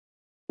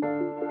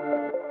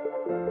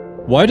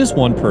Why does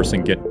one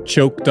person get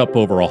choked up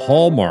over a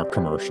Hallmark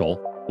commercial,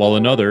 while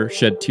another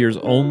shed tears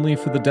only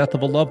for the death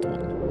of a loved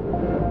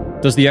one?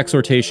 Does the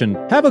exhortation,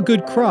 "have a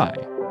good cry,"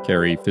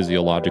 carry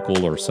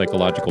physiological or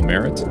psychological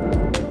merit?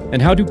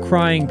 And how do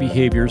crying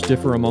behaviors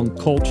differ among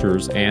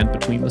cultures and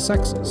between the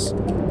sexes?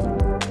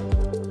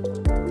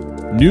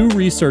 New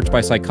research by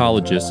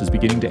psychologists is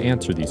beginning to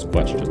answer these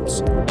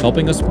questions,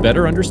 helping us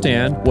better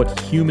understand what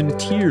human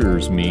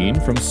tears mean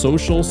from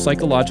social,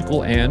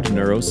 psychological, and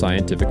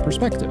neuroscientific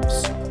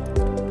perspectives.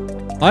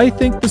 I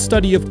think the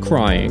study of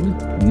crying,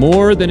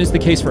 more than is the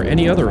case for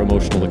any other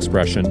emotional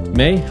expression,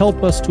 may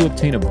help us to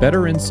obtain a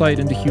better insight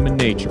into human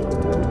nature,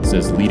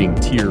 says leading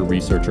tear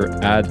researcher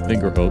Ad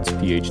Vingerhoots,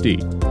 PhD,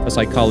 a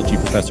psychology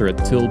professor at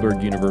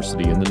Tilburg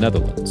University in the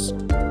Netherlands.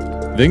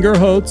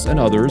 Vingerhoots and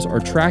others are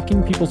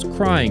tracking people's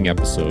crying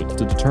episodes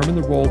to determine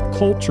the role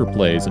culture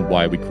plays in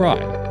why we cry,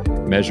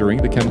 measuring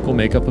the chemical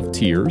makeup of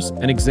tears,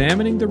 and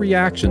examining the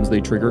reactions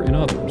they trigger in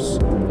others.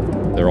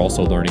 They're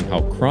also learning how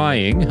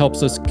crying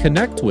helps us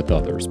connect with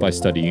others by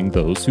studying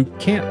those who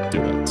can't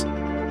do it.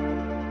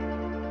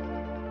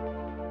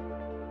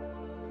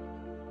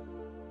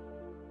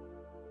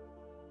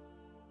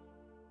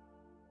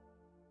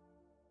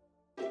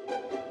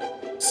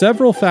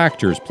 Several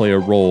factors play a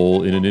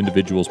role in an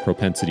individual's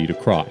propensity to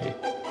cry.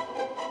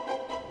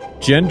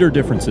 Gender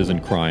differences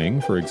in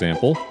crying, for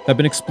example, have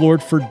been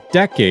explored for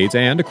decades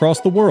and across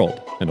the world,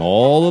 and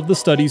all of the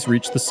studies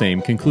reach the same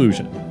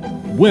conclusion.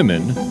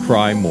 Women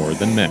cry more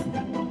than men.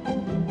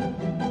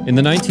 In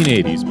the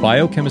 1980s,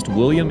 biochemist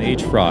William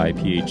H. Fry,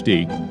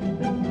 PhD,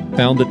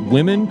 found that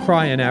women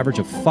cry an average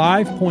of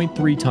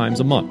 5.3 times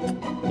a month,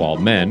 while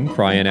men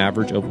cry an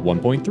average of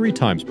 1.3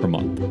 times per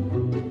month,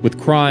 with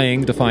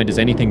crying defined as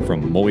anything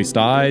from moist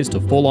eyes to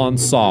full-on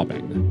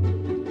sobbing.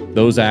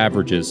 Those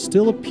averages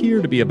still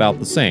appear to be about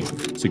the same,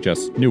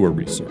 suggests newer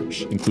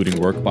research, including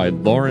work by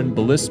Lauren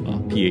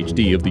Belisma,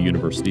 PhD of the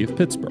University of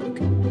Pittsburgh.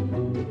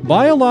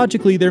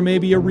 Biologically, there may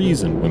be a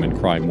reason women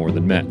cry more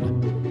than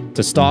men.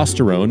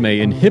 Testosterone may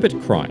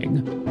inhibit crying,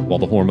 while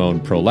the hormone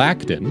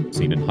prolactin,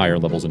 seen in higher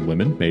levels in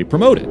women, may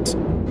promote it.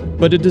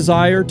 But a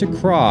desire to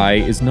cry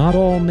is not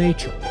all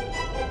nature.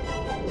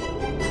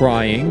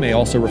 Crying may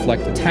also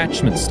reflect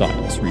attachment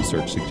styles,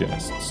 research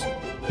suggests.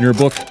 In her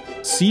book,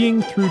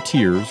 Seeing Through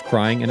Tears,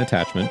 Crying and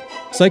Attachment,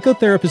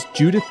 psychotherapist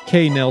Judith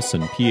K.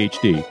 Nelson,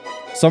 PhD,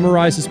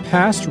 summarizes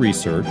past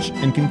research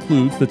and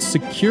concludes that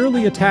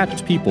securely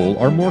attached people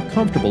are more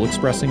comfortable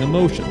expressing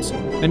emotions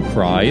and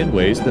cry in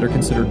ways that are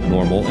considered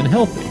normal and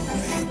healthy,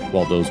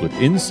 while those with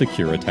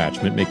insecure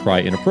attachment may cry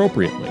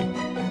inappropriately.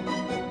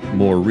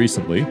 More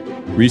recently,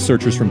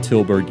 researchers from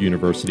Tilburg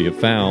University have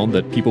found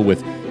that people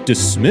with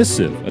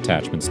dismissive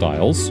attachment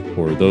styles,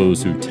 or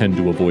those who tend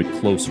to avoid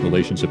close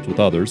relationships with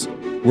others,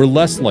 were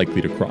less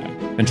likely to cry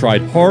and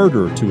tried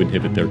harder to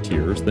inhibit their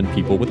tears than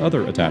people with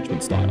other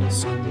attachment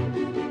styles.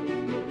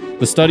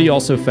 The study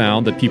also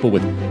found that people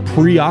with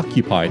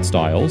preoccupied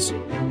styles,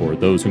 or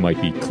those who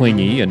might be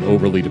clingy and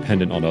overly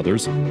dependent on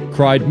others,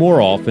 cried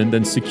more often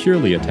than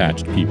securely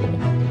attached people.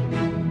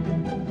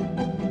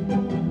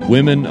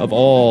 Women of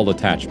all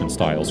attachment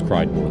styles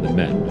cried more than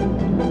men.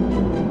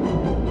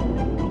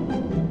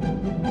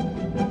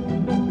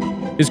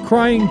 Is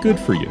crying good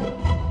for you?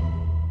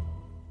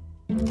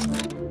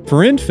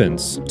 For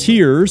infants,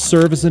 tears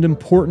serve as an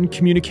important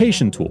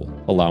communication tool,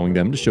 allowing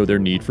them to show their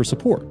need for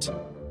support.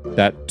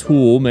 That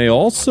tool may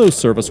also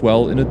serve us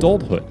well in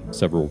adulthood,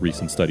 several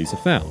recent studies have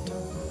found.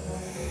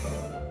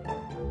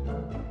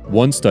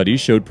 One study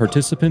showed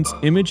participants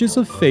images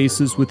of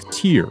faces with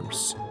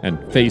tears, and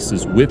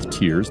faces with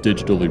tears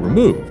digitally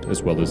removed,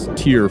 as well as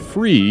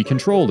tear-free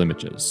control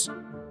images.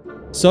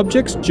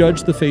 Subjects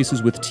judged the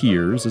faces with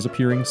tears as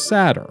appearing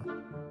sadder.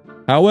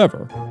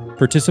 However,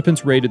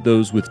 participants rated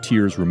those with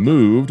tears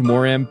removed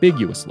more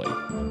ambiguously,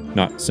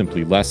 not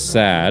simply less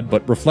sad,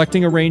 but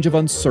reflecting a range of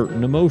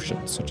uncertain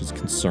emotions, such as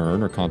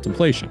concern or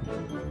contemplation.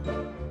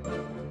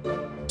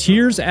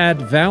 Tears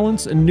add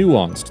valence and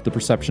nuance to the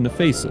perception of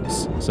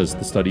faces, says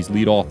the study's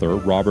lead author,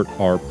 Robert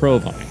R.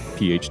 Provine,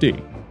 PhD,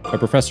 a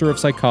professor of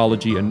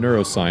psychology and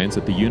neuroscience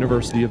at the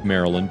University of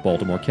Maryland,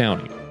 Baltimore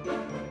County.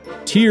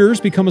 Tears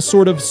become a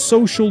sort of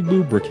social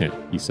lubricant,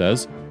 he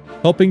says,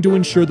 helping to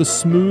ensure the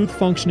smooth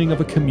functioning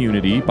of a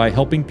community by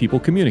helping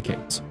people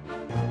communicate.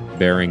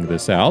 Bearing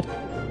this out,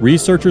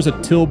 researchers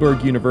at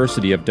Tilburg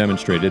University have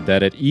demonstrated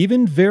that at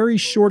even very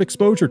short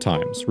exposure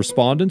times,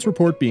 respondents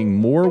report being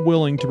more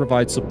willing to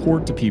provide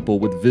support to people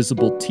with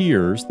visible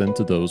tears than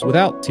to those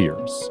without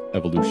tears.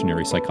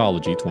 Evolutionary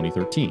Psychology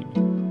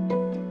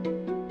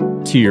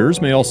 2013.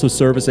 Tears may also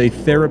serve as a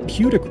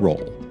therapeutic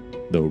role,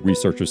 though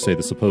researchers say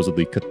the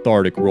supposedly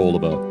cathartic role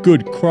of a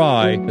good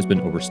cry has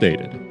been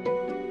overstated.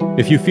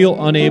 If you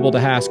feel unable to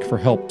ask for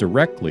help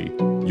directly,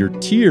 your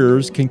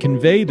tears can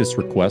convey this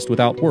request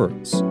without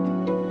words.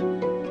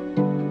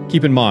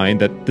 Keep in mind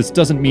that this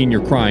doesn't mean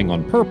you're crying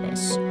on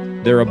purpose.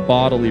 They're a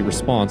bodily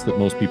response that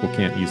most people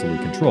can't easily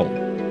control.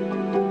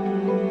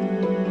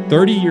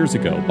 30 years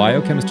ago,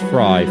 biochemist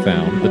Fry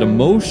found that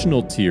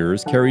emotional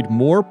tears carried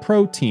more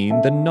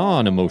protein than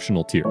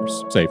non-emotional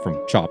tears, say from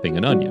chopping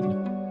an onion.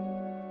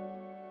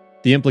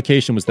 The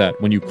implication was that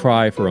when you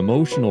cry for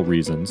emotional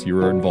reasons, you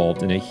are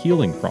involved in a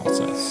healing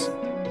process.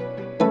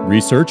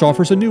 Research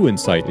offers a new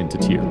insight into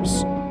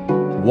tears.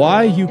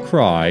 Why you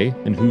cry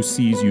and who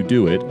sees you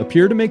do it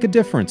appear to make a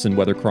difference in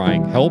whether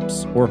crying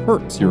helps or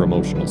hurts your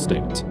emotional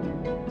state.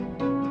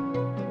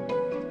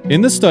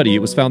 In the study, it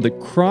was found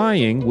that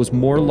crying was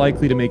more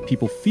likely to make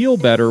people feel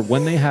better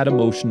when they had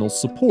emotional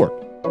support,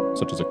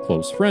 such as a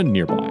close friend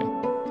nearby.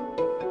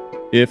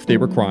 If they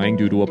were crying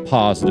due to a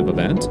positive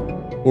event,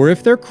 or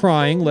if their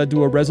crying led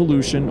to a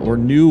resolution or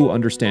new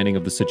understanding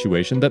of the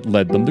situation that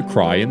led them to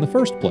cry in the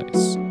first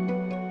place.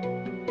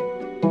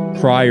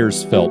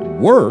 Criers felt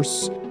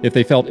worse if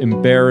they felt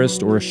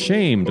embarrassed or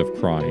ashamed of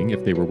crying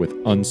if they were with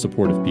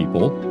unsupportive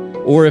people,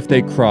 or if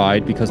they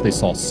cried because they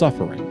saw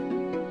suffering.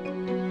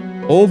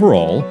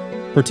 Overall,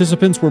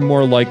 participants were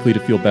more likely to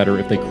feel better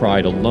if they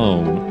cried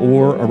alone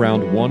or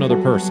around one other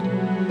person,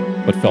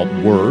 but felt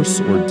worse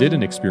or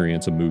didn't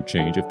experience a mood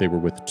change if they were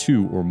with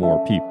 2 or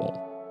more people.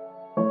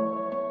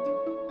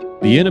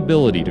 The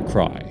inability to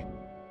cry.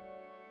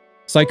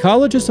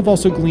 Psychologists have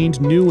also gleaned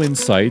new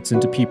insights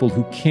into people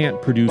who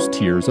can't produce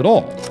tears at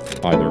all,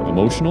 either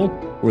emotional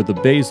or the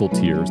basal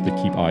tears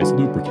that keep eyes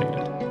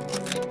lubricated.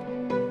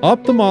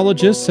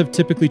 Ophthalmologists have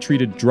typically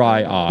treated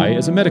dry eye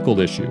as a medical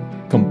issue,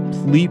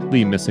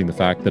 completely missing the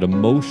fact that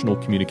emotional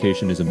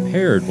communication is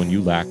impaired when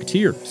you lack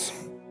tears.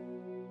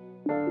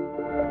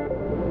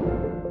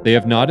 They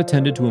have not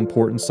attended to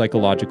important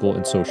psychological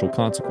and social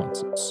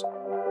consequences.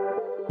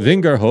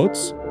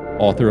 Vingerhotz,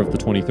 author of the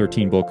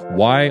 2013 book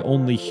Why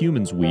Only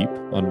Humans Weep: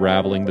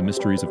 Unraveling the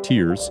Mysteries of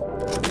Tears,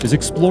 is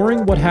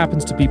exploring what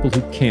happens to people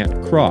who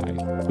can't cry,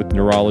 with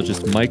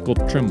neurologist Michael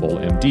Trimble,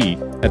 MD,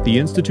 at the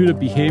Institute of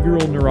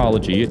Behavioral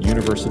Neurology at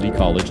University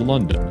College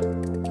London.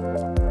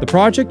 The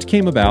project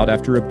came about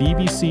after a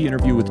BBC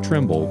interview with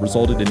Trimble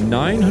resulted in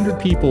 900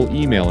 people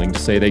emailing to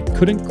say they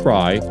couldn't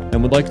cry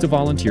and would like to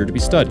volunteer to be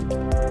studied.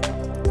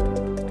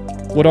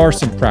 What are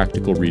some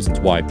practical reasons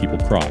why people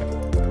cry?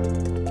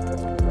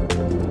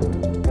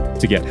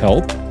 To get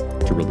help,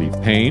 to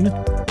relieve pain,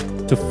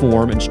 to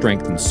form and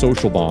strengthen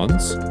social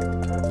bonds,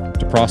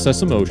 to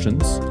process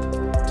emotions,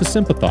 to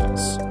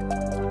sympathize,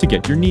 to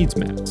get your needs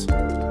met.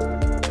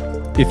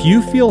 If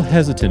you feel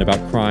hesitant about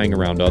crying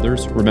around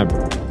others,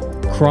 remember,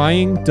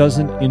 crying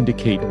doesn't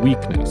indicate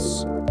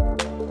weakness.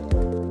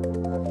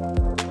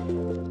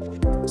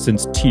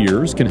 Since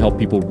tears can help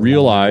people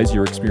realize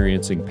you're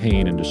experiencing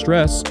pain and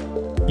distress,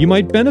 you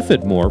might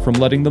benefit more from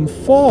letting them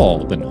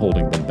fall than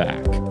holding them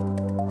back.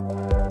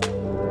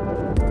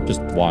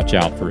 Just watch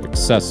out for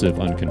excessive,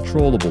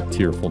 uncontrollable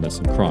tearfulness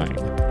and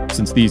crying,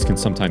 since these can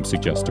sometimes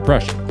suggest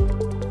depression.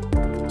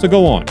 So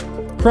go on,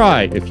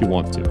 cry if you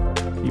want to,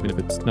 even if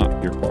it's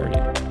not your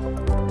party.